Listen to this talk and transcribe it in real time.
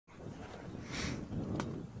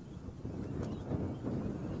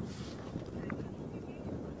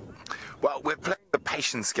Well, we're playing the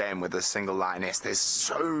patience game with this single lioness. There's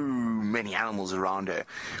so many animals around her.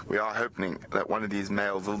 We are hoping that one of these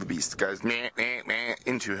male wildebeest goes meh, meh, meh,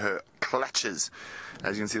 into her clutches.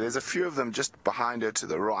 As you can see, there's a few of them just behind her to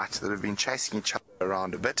the right that have been chasing each other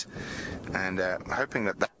around a bit, and hoping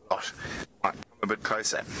that that lot might come a bit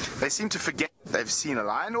closer. They seem to forget they've seen a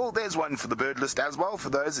lion. Oh, there's one for the bird list as well, for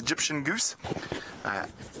those Egyptian goose.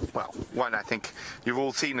 Well, one I think you've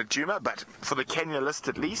all seen at Djuma, but for the Kenya list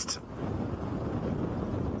at least.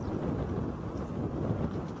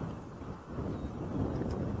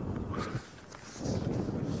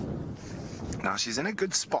 Now she's in a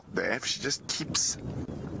good spot there. If she just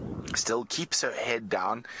still keeps her head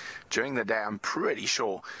down during the day, I'm pretty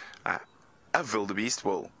sure a wildebeest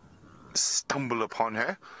will stumble upon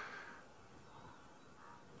her.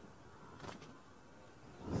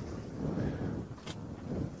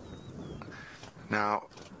 Now,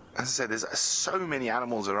 as I said, there's so many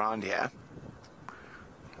animals around here.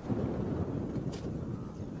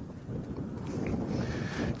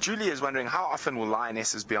 Julie is wondering, how often will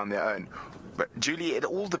lionesses be on their own? But Julie, it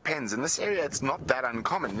all depends. In this area, it's not that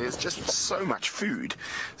uncommon. There's just so much food,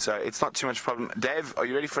 so it's not too much problem. Dave, are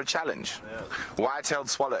you ready for a challenge? Yeah. White-tailed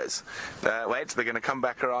swallows. Wait, they're going to come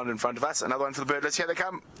back around in front of us. Another one for the bird list. Here they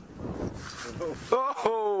come.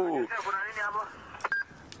 Oh!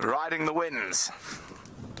 Riding the winds.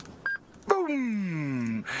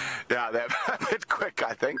 Boom! Yeah, they're a bit quick,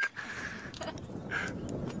 I think.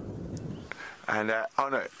 And, oh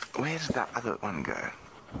no, where did that other one go?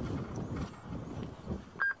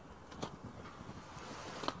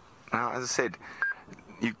 Now, as I said,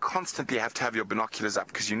 you constantly have to have your binoculars up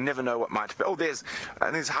because you never know what might be. Oh, there's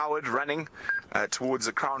Howard running towards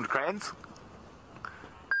the crowned cranes.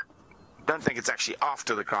 Don't think it's actually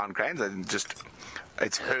after the crowned cranes.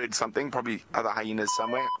 It's heard something, probably other hyenas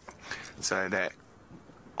somewhere. So they're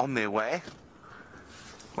on their way.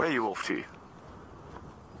 Where are you off to?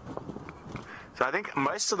 So I think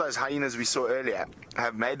most of those hyenas we saw earlier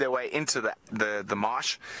have made their way into the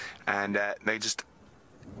marsh, and they just,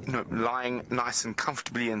 you know, lying nice and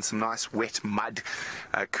comfortably in some nice wet mud,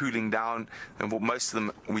 cooling down. And most of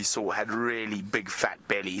them we saw had really big fat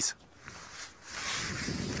bellies.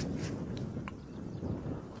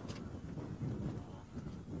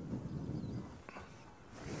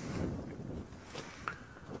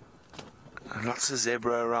 And lots of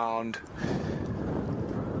zebra around.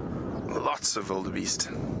 Lots of wildebeest.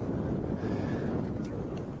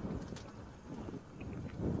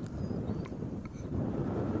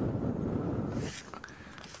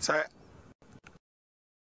 So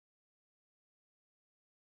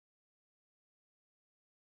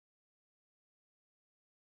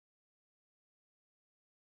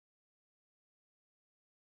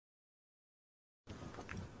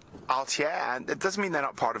out here, and it doesn't mean they're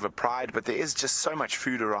not part of a pride, but there is just so much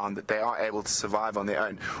food around that they are able to survive on their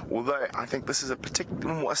own. Although I think this is a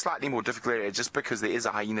slightly more difficult area just because there is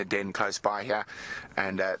a hyena den close by here,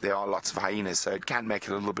 and there are lots of hyenas, so it can make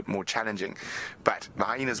it a little bit more challenging. But the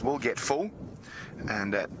hyenas will get full,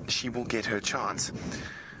 and she will get her chance.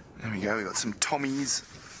 There we go, we've got some Tommies,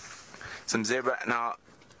 some zebra. Now,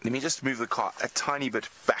 let me just move the car a tiny bit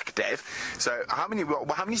back, Dave. So how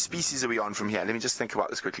many species are we on from here? Let me just think about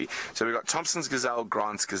this quickly. So we've got Thompson's gazelle,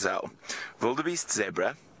 Grant's gazelle, wildebeest,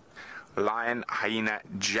 zebra, lion, hyena,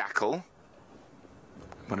 jackal.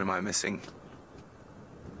 What am I missing?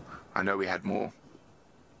 I know we had more.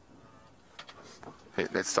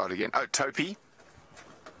 Let's start again. Oh, topi.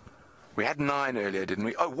 We had 9 earlier, didn't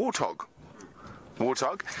we? Oh, warthog.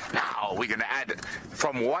 Warthog. Now we're going to add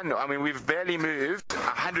from one. I mean, we've barely moved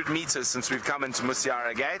 100 meters since we've come into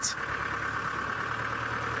Musiara Gate.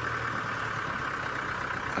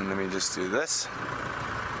 And let me just do this.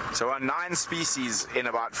 So we're on 9 species in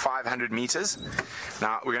about 500 meters.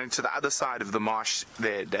 Now we're going to the other side of the marsh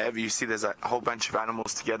there, Dave. You see there's a whole bunch of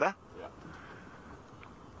animals together. Yeah.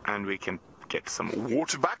 And we can get some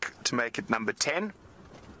waterbuck to make it number 10.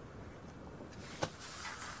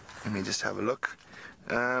 Let me just have a look.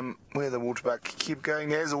 Where the waterbuck? Keep going.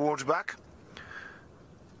 There's a waterbuck.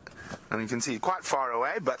 And you can see quite far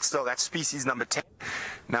away, but still that's species number 10.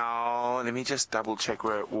 Now, let me just double check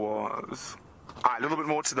where it was. Ah, a little bit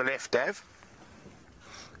more to the left, Dave.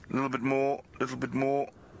 A little bit more, little bit more,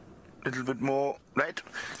 little bit more. Right?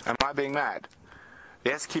 Am I being mad?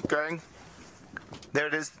 Yes, keep going. There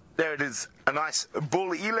it is. There it is. A nice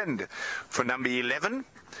bull eland for number 11.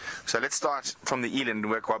 So let's start from the eland and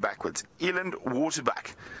work our way backwards. Eland,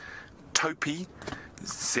 waterbuck, topi,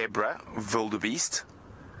 zebra, wildebeest,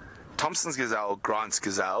 Thompson's gazelle, Grant's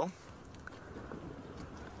gazelle,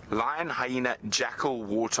 lion, hyena, jackal,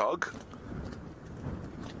 warthog,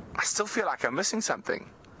 I still feel like I'm missing something.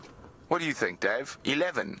 What do you think, Dave?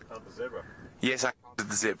 11. Count the zebra. Yes, I counted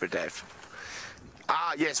the zebra, Dave.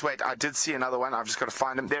 Ah, yes, wait, I did see another one. I've just got to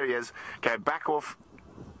find him. There he is. Okay, back off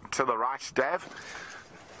to the right, Dave.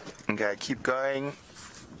 Okay, keep going.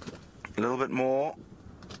 A little bit more.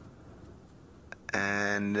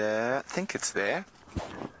 And I think it's there.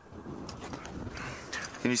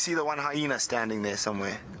 Can you see the one hyena standing there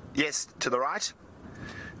somewhere? Yes, to the right.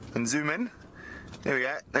 And zoom in. There we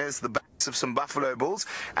go. There's the backs of some buffalo bulls.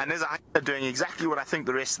 And there's a hyena doing exactly what I think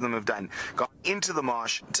the rest of them have done. Got into the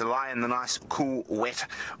marsh to lie in the nice, cool, wet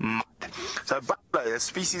mud. So buffalo is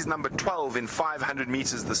species number 12 in 500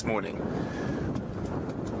 meters this morning.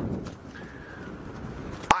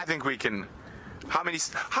 I think we can... How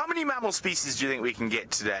many mammal species do you think we can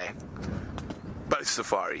get today? Both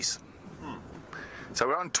safaris. So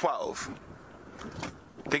we're on 12.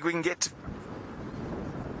 Think we can get to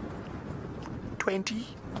 20?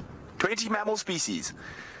 20 mammal species.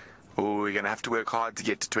 Oh, we're going to have to work hard to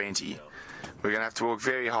get to 20. We're going to have to work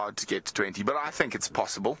very hard to get to 20, but I think it's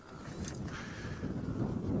possible.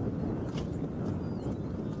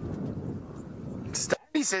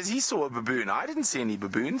 Stanley says he saw a baboon. I didn't see any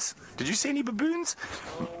baboons. Did you see any baboons?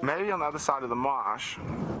 Maybe on the other side of the marsh.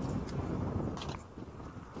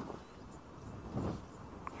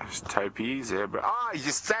 There's Topi, zebra. Ah,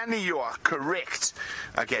 Stanley, you are correct.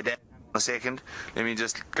 Okay, Dan, a second. Let me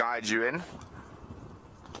just guide you in.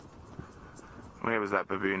 Where was that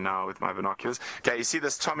baboon now with my binoculars? Okay, you see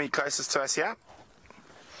this Tommy closest to us here?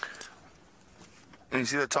 You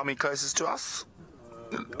see the Tommy closest to us?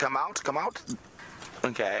 Come out, come out.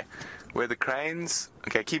 Okay, where are the cranes?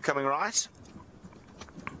 Okay, keep coming right.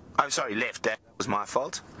 Oh, sorry, left. That was my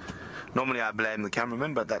fault. Normally I blame the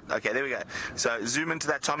cameraman, but that... Okay, there we go. So zoom into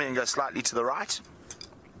that Tommy and go slightly to the right.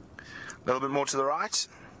 A little bit more to the right.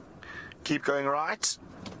 Keep going right.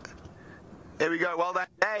 There we go. Well done,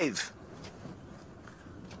 Dave.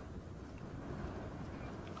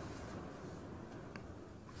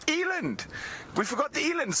 Eland. We forgot the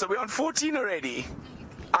eland, so we're on 14 already.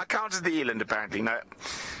 I counted the eland, apparently. No.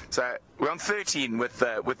 So we're on 13 with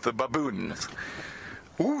the baboons.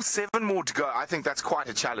 Ooh, 7 more to go. I think that's quite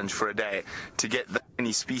a challenge for a day, to get that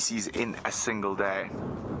many species in a single day.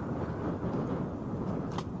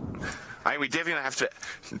 I mean, we definitely have to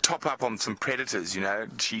top up on some predators, you know,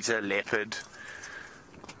 cheetah, leopard.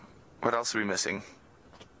 What else are we missing?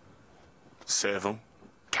 Serval,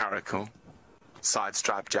 caracal,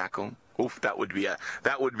 side-striped jackal. Oof, that would be a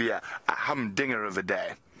humdinger of a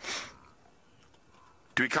day.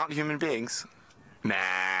 Do we count human beings? Nah.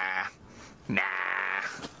 Nah.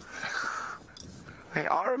 They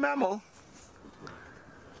are a mammal.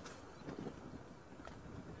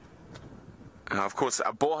 Now, of course,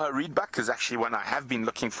 a boar reedbuck is actually one I have been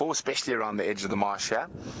looking for, especially around the edge of the marsh here.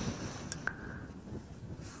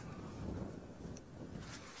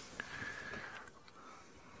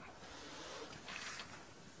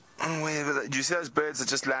 Do you see those birds that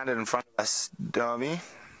just landed in front of us, Darby?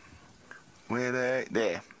 Where are they?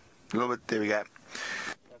 There. A little bit. There we go.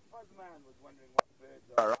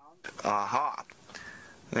 Aha.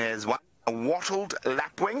 There's one, a wattled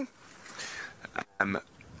lapwing.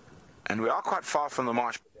 And we are quite far from the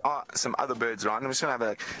marsh. There are some other birds around. I'm just going to have a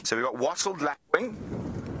look. So we've got wattled lapwing.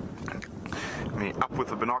 I mean, up with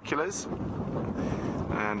the binoculars.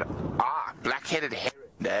 And, black-headed heron,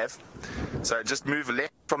 Dave. So just move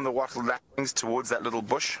left from the wattled lapwings towards that little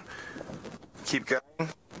bush. Keep going.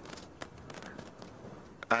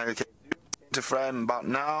 Okay, to frame about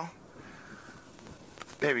now.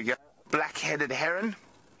 There we go. Black-headed heron.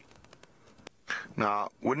 Now,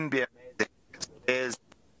 wouldn't be amazing. There's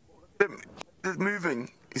moving.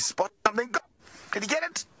 He's spotted something. Did he get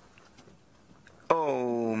it?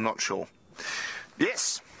 Oh, I'm not sure.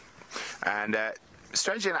 Yes. And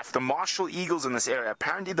strangely enough, the martial eagles in this area,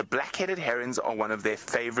 apparently the black-headed herons are one of their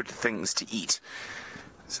favorite things to eat.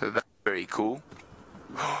 So that's very cool.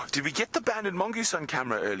 Did we get the banded mongoose on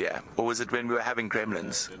camera earlier? Or was it when we were having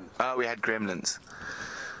gremlins? Oh, we had gremlins.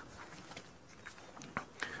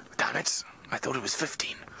 Damn it. I thought it was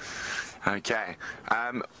 15. Okay.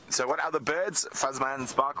 So what other birds? Fuzzman and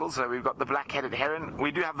Sparkles. So we've got the black-headed heron.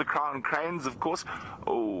 We do have the crowned cranes, of course.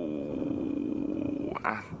 Oh,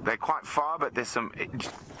 they're quite far, but there's some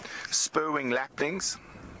spur-wing lapwings.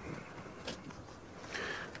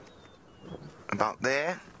 About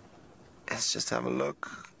there. Let's just have a look.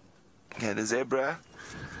 Okay, the zebra.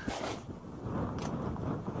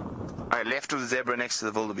 Alright, left of the zebra next to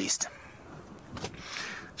the wildebeest.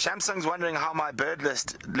 Shamsung's wondering how my bird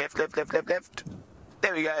list... Left.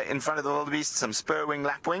 There we go, in front of the wildebeest, some spur-wing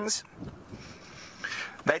lapwings.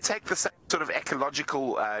 They take the same sort of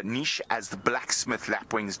ecological niche as the blacksmith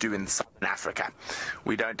lapwings do in southern Africa.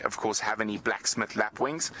 We don't, of course, have any blacksmith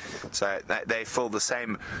lapwings, so they fill the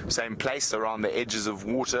same place around the edges of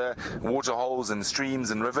water holes and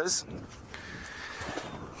streams and rivers.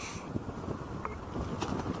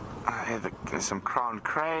 There's some crowned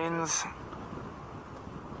cranes,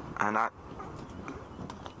 and there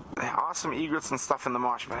are some egrets and stuff in the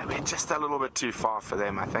marsh, but we're just a little bit too far for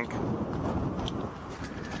them, I think.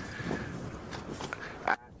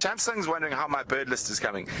 Samsung's wondering how my bird list is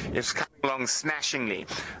coming. It's coming along smashingly.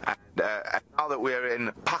 And now that we're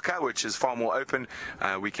in Paka, which is far more open,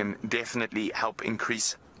 we can definitely help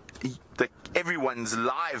increase everyone's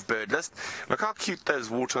live bird list. Look how cute those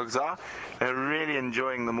warthogs are. They're really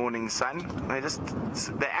enjoying the morning sun.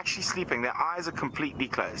 They're actually sleeping. Their eyes are completely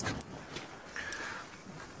closed.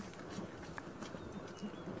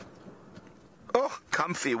 Oh,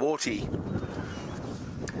 comfy warty.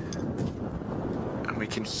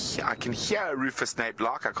 And I can hear a rufous-naped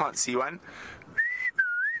lark. I can't see one.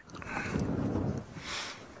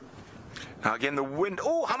 Now again, the wind.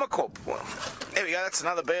 Oh, hammerkorp. Well, there we go. That's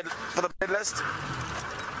another bird for the bird list.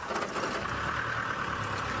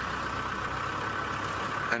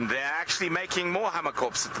 And they're actually making more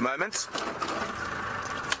hammerkorps at the moment.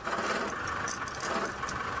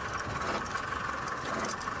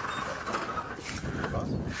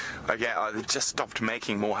 Okay, they just stopped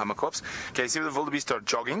making more hammerkorps. Okay, see where the wildebeest are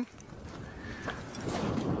jogging?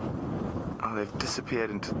 Oh, they've disappeared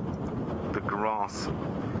into the grass.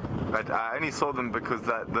 But I only saw them because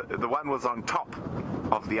the one was on top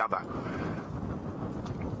of the other.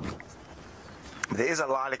 There is a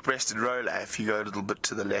lilac-breasted roller if you go a little bit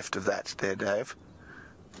to the left of that there, Dave.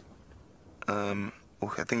 I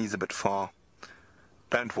think he's a bit far.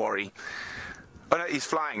 Don't worry. Oh no, he's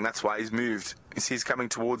flying, that's why he's moved. You see he's coming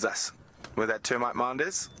towards us. Where that termite mound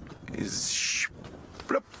is. He's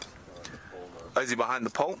bloop. Oh, is he behind the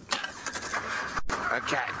pole?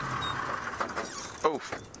 Okay. Oh,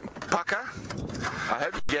 Paka, I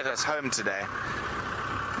hope you get us home today.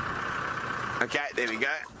 Okay, there we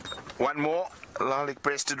go. One more,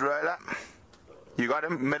 lilac-breasted roller. You got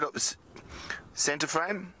him, middle, center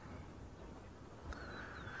frame.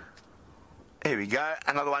 Here we go,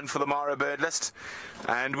 another one for the Mara bird list,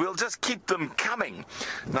 and we'll just keep them coming.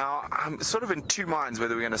 Now, I'm sort of in two minds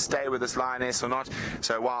whether we're going to stay with this lioness or not,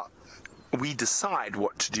 so while we decide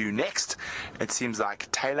what to do next, it seems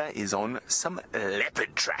like Taylor is on some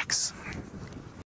leopard tracks.